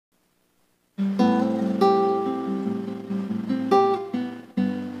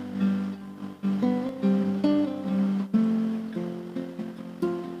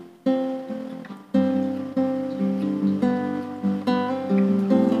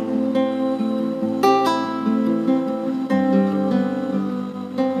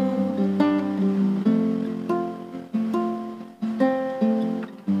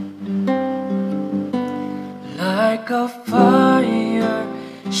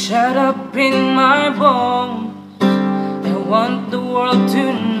shut up in my bones. I want the world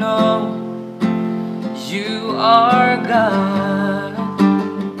to know you are God.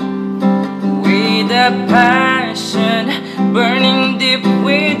 With a passion burning deep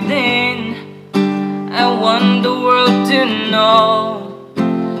within, I want the world to know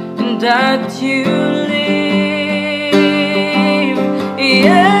that you live.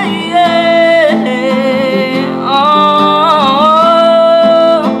 Yeah, yeah. Oh.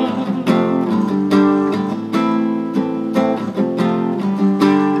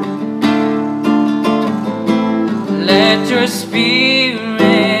 Let your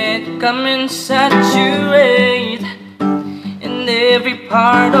spirit come and saturate in every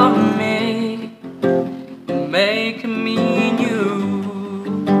part of me, make me new.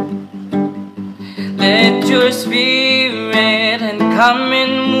 Let your spirit and come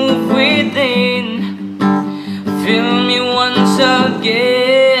and move within, fill me once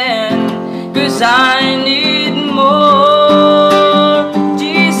again, 'cause I need more.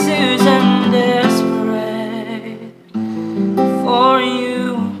 Jesus, I'm desperate for you.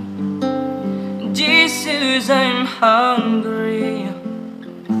 Jesus, I'm hungry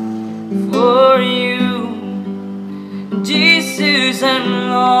for you. Jesus, I'm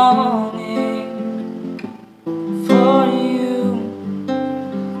longing for you.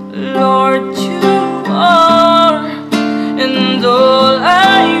 Lord, you are and all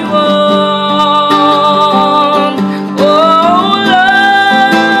I want. Oh Lord,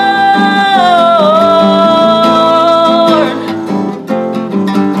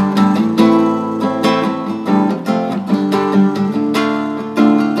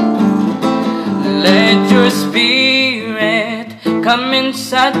 let your spirit come and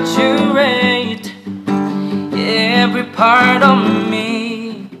saturate every part of me,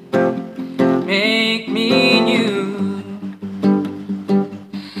 make me new.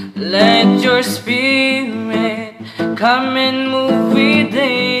 Let your spirit come and move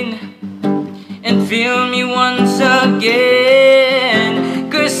within, and fill me once again,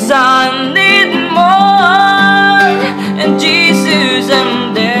 'cause I need more. And Jesus, I'm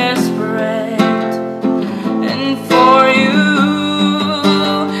desperate and for you.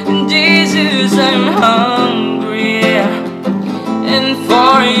 And Jesus, I'm hungry and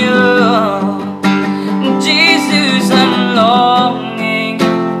for you. Jesus, I'm longing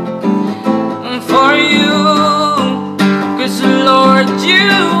for you, 'cause Lord,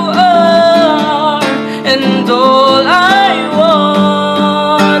 you are and all I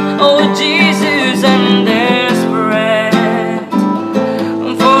want. Oh Jesus, I'm desperate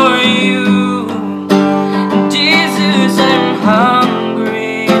for you. Jesus, I'm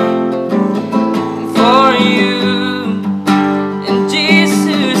hungry for you. And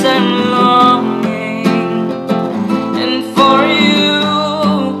Jesus, I'm longing and for you.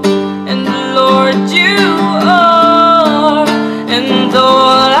 And Lord, you are and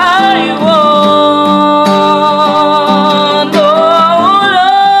all I want. Oh Lord,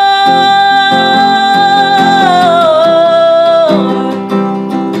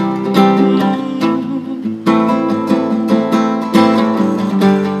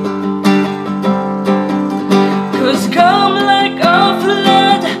 'cause come like a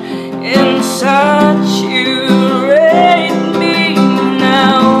flood and saturate me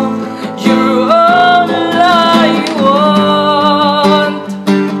now. You're all I want.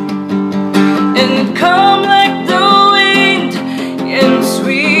 And come like the wind and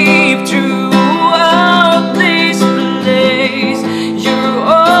sweep throughout this place. You're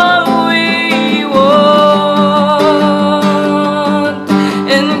all we want.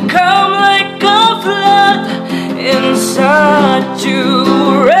 And come like a flood and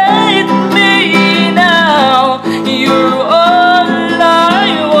saturate me now. You're all I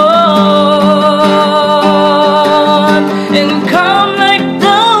want. And come like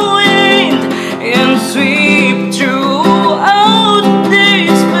the wind and sweep throughout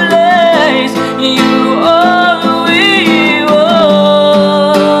this place. You're all we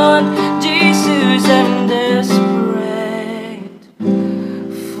want. Jesus, I'm desperate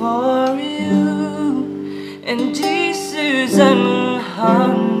for you. And Jesus, I'm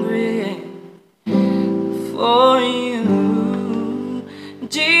hungry for you.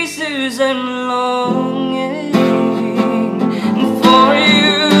 Jesus, I'm longing for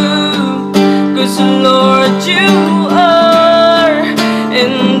you, 'cause Lord, you